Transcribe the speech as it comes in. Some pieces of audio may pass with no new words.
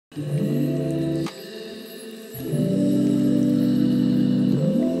Hello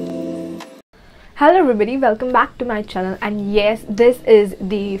everybody, welcome back to my channel. And yes, this is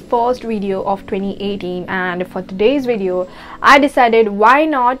the first video of 2018, and for today's video I decided why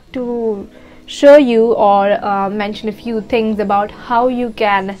not to show you or mention a few things about how you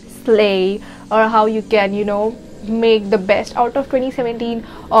can slay, or how you can make the best out of 2017,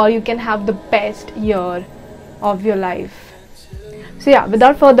 or you can have the best year of your life. So yeah,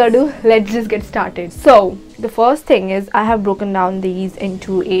 without further ado, let's just get started. So the first thing is, I have broken down these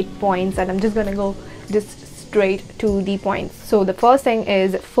into 8 points, and I'm just gonna go just straight to the points. So the first thing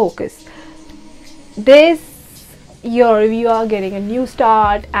is focus. This year you are getting a new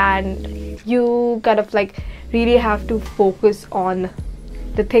start, and you kind of like really have to focus on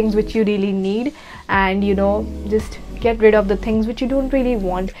the things which you really need, and just get rid of the things which you don't really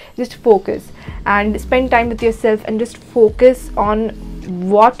want. Just focus and spend time with yourself, and just focus on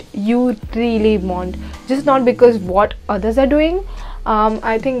what you really want, just not because what others are doing.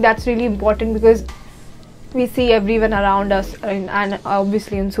 I think that's really important, because we see everyone around us, and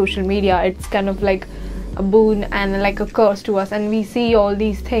obviously on social media it's kind of like a boon and like a curse to us, and we see all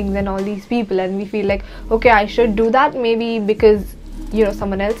these things and all these people, and we feel like, okay, I should do that maybe because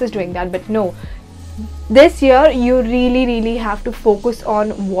someone else is doing that. But no, this year you really have to focus on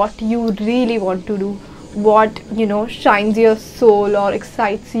what you really want to do, what shines your soul or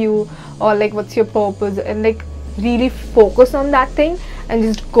excites you, or like what's your purpose, and like really focus on that thing and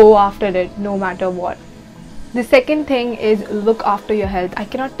just go after it no matter what. The second thing is look after your health. I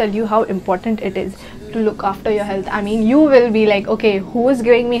cannot tell you how important it is to look after your health. I mean, you will be like, okay, who is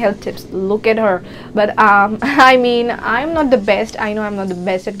giving me health tips? Look at her. But I mean, I'm not the best. I know I'm not the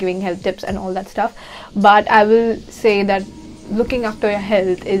best at giving health tips and all that stuff, but I will say that looking after your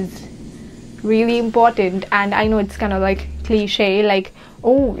health is really important. And I know it's kind of like cliche, like,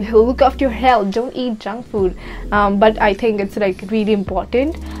 oh, look after your health, don't eat junk food, but I think it's like really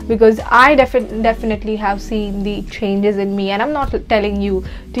important, because I definitely have seen the changes in me. And I'm not telling you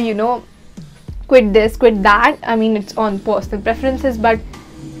to quit this, quit that. I mean, it's on personal preferences, but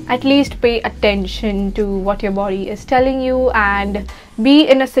at least pay attention to what your body is telling you, and be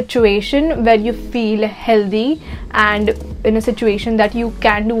in a situation where you feel healthy, and in a situation that you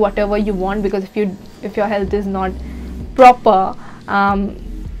can do whatever you want. Because if your health is not proper,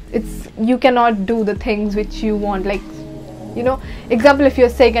 you cannot do the things which you want. Like, example, if you're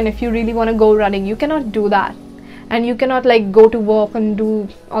sick and if you really want to go running, you cannot do that, and you cannot like go to work and do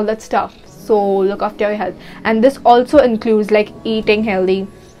all that stuff. So look after your health, and this also includes like eating healthy,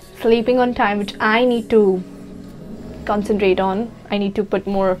 sleeping on time, which I need to concentrate on. I need to put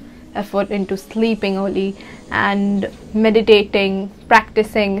more effort into sleeping early, and meditating,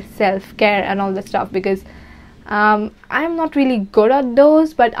 practicing self-care and all that stuff, because I'm not really good at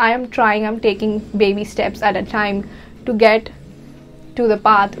those, but I am trying. I'm taking baby steps at a time to get to the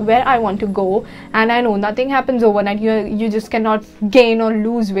path where I want to go. And I know nothing happens overnight. You just cannot gain or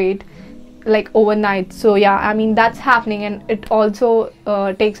lose weight like overnight. So yeah, I mean, that's happening, and it also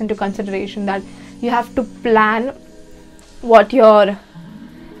takes into consideration that you have to plan what your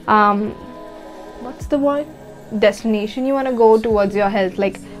what's the word, destination you want to go towards your health.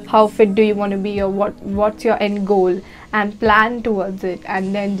 Like, how fit do you want to be, or what's your end goal, and plan towards it,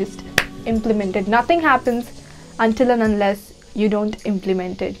 and then just implement it. Nothing happens until and unless you don't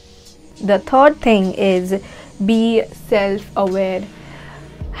implement it. The third thing is be self-aware.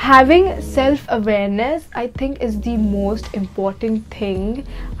 Having self-awareness, I think, is the most important thing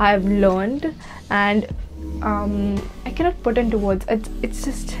I've learned, and I cannot put into words. It's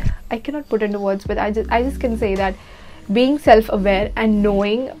just I cannot put into words, but I just can say that being self-aware and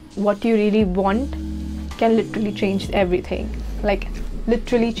knowing what you really want can literally change everything. Like,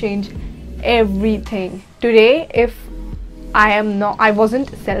 literally change everything. Today, if I wasn't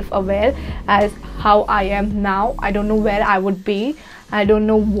self-aware as how I am now, I don't know where I would be. I don't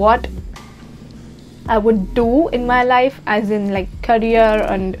know what I would do in my life, as in like career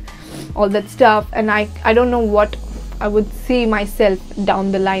and all that stuff, and I don't know what I would see myself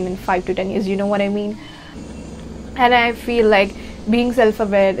down the line in 5 to 10 years. You know what I mean? And I feel like being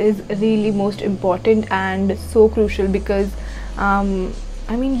self-aware is really most important and so crucial, because I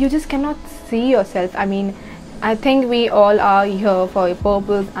mean, you just cannot see yourself. I mean, I think we all are here for a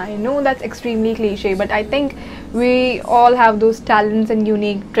purpose. I know that's extremely cliche, but I think we all have those talents and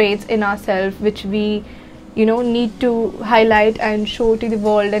unique traits in ourselves which we need to highlight and show to the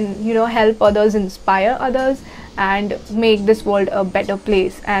world, and help others, inspire others, and make this world a better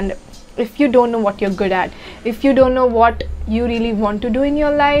place. And if you don't know what you're good at, if you don't know what you really want to do in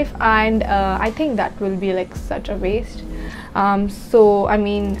your life, and I think that will be like such a waste. So I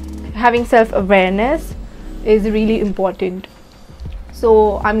mean, having self-awareness is really important.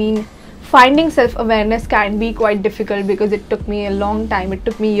 So I mean, finding self-awareness can be quite difficult because it took me a long time, it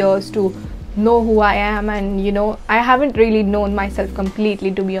took me years to know who I am, and you know, I haven't really known myself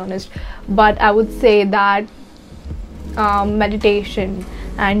completely, to be honest. But I would say that meditation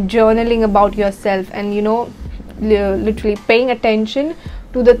and journaling about yourself, and you know, literally paying attention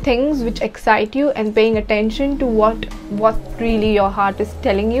to the things which excite you and paying attention to what really your heart is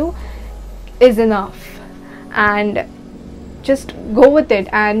telling you is enough. And just go with it.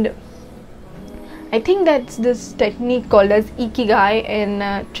 And I think that's this technique called as ikigai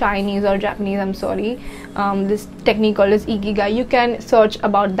in Chinese or Japanese, I'm sorry. This technique called as ikigai, you can search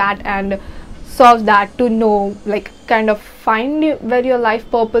about that and solve that to know, like, kind of find where your life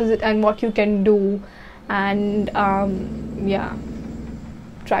purpose is and what you can do. And yeah,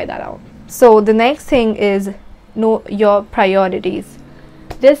 try that out. So the next thing is know your priorities.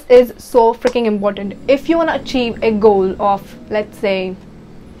 This is so freaking important. If you want to achieve a goal of, let's say,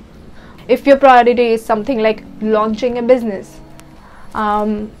 if your priority is something like launching a business,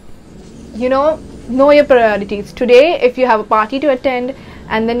 you know your priorities. Today, if you have a party to attend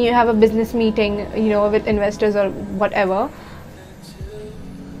and then you have a business meeting, you know, with investors or whatever,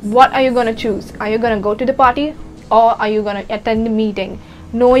 what are you going to choose? Are you going to go to the party or are you going to attend the meeting?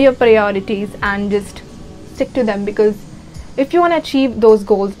 Know your priorities and just stick to them, because if you want to achieve those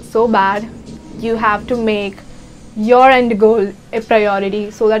goals so bad, you have to make your end goal a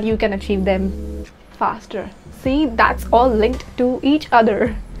priority so that you can achieve them faster. See, that's all linked to each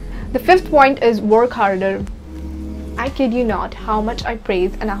other. The fifth point is work harder. I kid you not how much I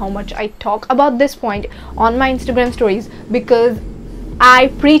praise and how much I talk about this point on my Instagram stories, because I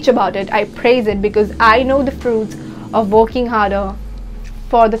preach about it, I praise it, because I know the fruits of working harder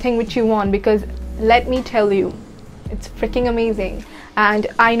for the thing which you want. Because let me tell you, it's freaking amazing. And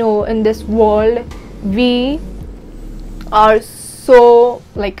I know in this world we are so,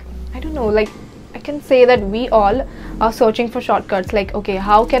 like, I don't know, like, I can say that we all are searching for shortcuts. Like, okay,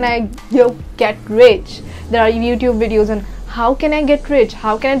 how can I get rich? There are YouTube videos on how can I get rich,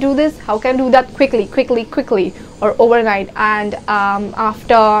 how can I do this, how can I do that quickly or overnight. And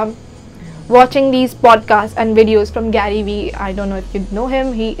after watching these podcasts and videos from Gary Vee, I don't know if you know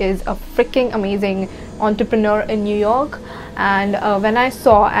him, he is a freaking amazing entrepreneur in New York. And when I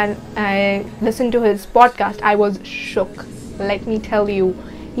saw and I listened to his podcast, I was shook. Let me tell you,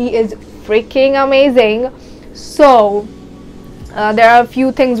 he is freaking amazing. So there are a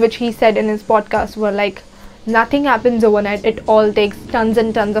few things which he said in his podcast were like, nothing happens overnight. It all takes tons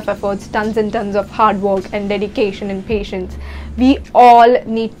and tons of efforts, tons and tons of hard work and dedication and patience. We all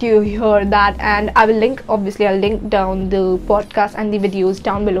need to hear that. And I will link, obviously I'll link down the podcast and the videos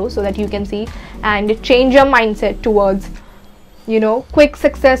down below so that you can see and change your mindset towards, you know, quick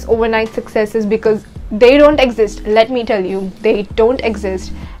success, overnight successes, because they don't exist. Let me tell you, they don't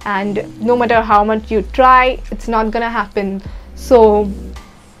exist. And no matter how much you try, it's not gonna happen. So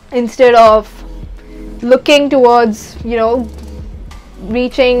instead of looking towards, you know,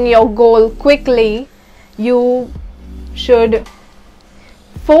 reaching your goal quickly, you should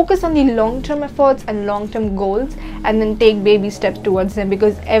focus on the long-term efforts and long-term goals, and then take baby steps towards them,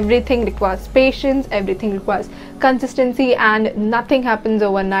 because everything requires patience, everything requires consistency, and nothing happens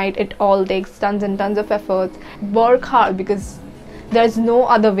overnight. It all takes tons and tons of efforts. Work hard, because there's no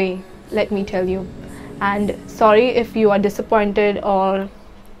other way, let me tell you. And sorry if you are disappointed or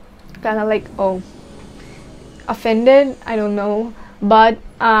kind of like, oh, offended, I don't know, but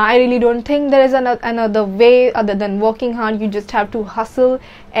I really don't think there is another way other than working hard. You just have to hustle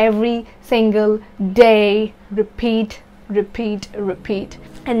every single day, repeat.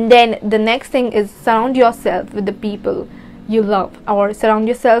 And then the next thing is surround yourself with the people you love, or surround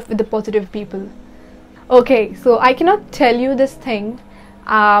yourself with the positive people. Okay, so I cannot tell you this thing.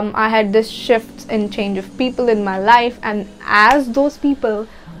 I had this shift and change of people in my life, and as those people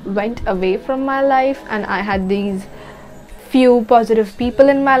went away from my life and I had these few positive people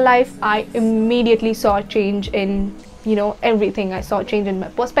in my life, I immediately saw a change in, you know, everything. I saw a change in my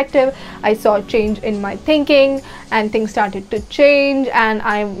perspective, I saw a change in my thinking, and things started to change. And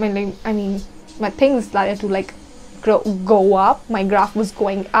I mean my things started to like go up. My graph was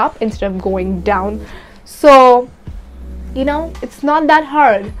going up instead of going down. So, you know, it's not that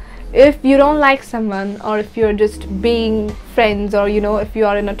hard. If you don't like someone, or if you're just being friends, or you know, if you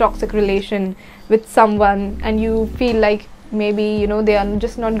are in a toxic relation with someone and you feel like maybe, you know, they are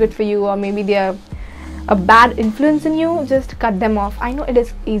just not good for you, or maybe they are a bad influence in you, just cut them off. I know it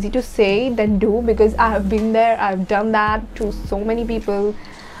is easy to say than do, because I have been there, I've done that to so many people.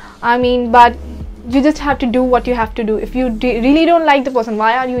 I mean, but you just have to do what you have to do. If you really don't like the person,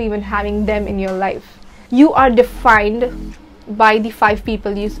 why are you even having them in your life? You are defined by the 5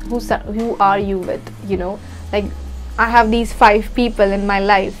 people who are you with, you know. Like, I have these 5 people in my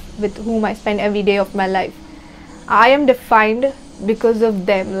life with whom I spend every day of my life. I am defined because of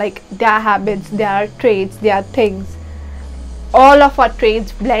them, like their habits, their traits, their things. All of our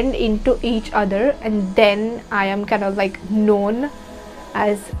traits blend into each other, and then I am kind of like known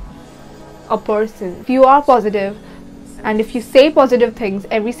as a person. If you are positive and if you say positive things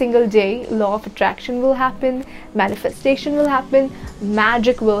every single day, law of attraction will happen, manifestation will happen,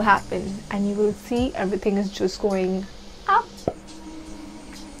 magic will happen, and you will see everything is just going up.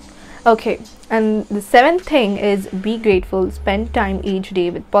 Okay, and the 7th thing is be grateful. Spend time each day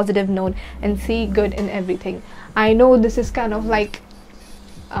with positive note and see good in everything. I know this is kind of like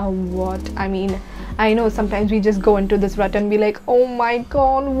I know sometimes we just go into this rut and be like, oh my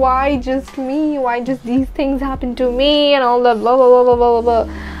god, why just me, why just these things happen to me, and all that blah blah blah blah blah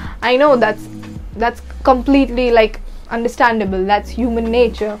blah. I know that's completely like understandable, that's human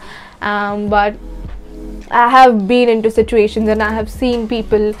nature, but I have been into situations and I have seen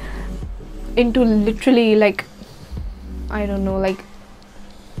people into literally like, I don't know, like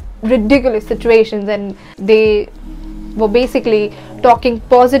ridiculous situations, and they were basically talking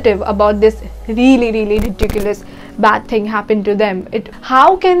positive about this really ridiculous bad thing happened to them.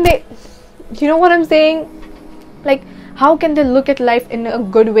 How can they, you know what I'm saying, like how can they look at life in a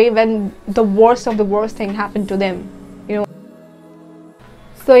good way when the worst of the worst thing happened to them, you know?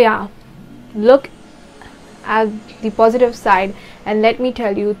 So yeah, look at the positive side, and let me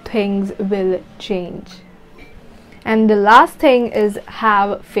tell you, things will change. And the last thing is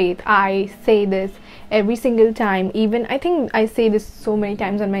have faith. I say this every single time, even I think I say this so many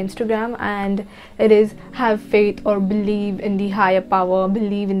times on my Instagram, and it is have faith or believe in the higher power,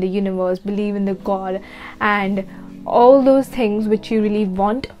 believe in the universe, believe in the God, and all those things which you really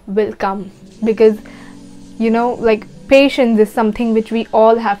want will come. Because, you know, like patience is something which we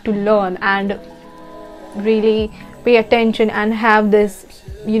all have to learn and really pay attention and have this,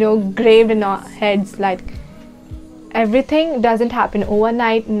 you know, graved in our heads. Like, everything doesn't happen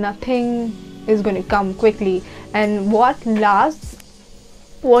overnight, nothing is going to come quickly, and what lasts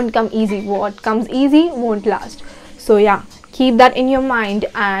won't come easy, what comes easy won't last. So yeah, keep that in your mind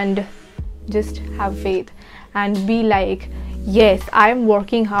and just have faith and be like, yes, I am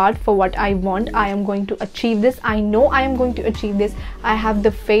working hard for what I want, I am going to achieve this, I know I am going to achieve this, I have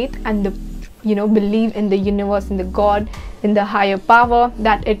the faith and the, you know, believe in the universe, in the God, in the higher power,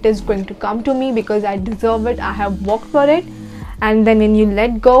 that it is going to come to me because I deserve it, I have worked for it. And then when you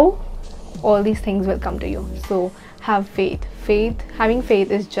let go, all these things will come to you. So have faith. Having faith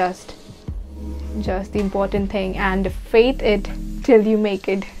is just the important thing, and faith it till you make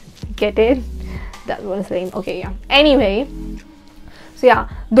it. Get it? That's what I'm saying. Okay, yeah. Anyway, so yeah,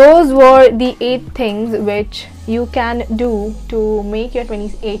 those were the 8 things which you can do to make your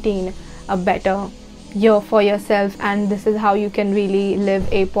 2018 a better year for yourself, and this is how you can really live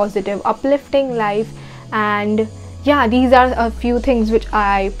a positive, uplifting life. And yeah, these are a few things which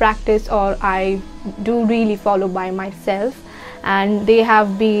I practice or I do really follow by myself, and they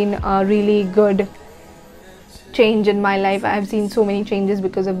have been a really good change in my life. I have seen so many changes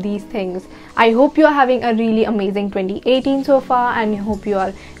because of these things. I hope you are having a really amazing 2018 so far, and I hope you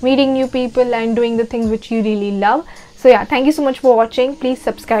are meeting new people and doing the things which you really love. So yeah, thank you so much for watching. Please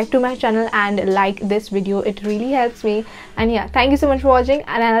subscribe to my channel and like this video, it really helps me. And yeah, thank you so much for watching,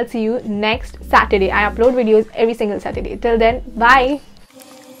 and I'll see you next Saturday. I upload videos every single Saturday. Till then, bye.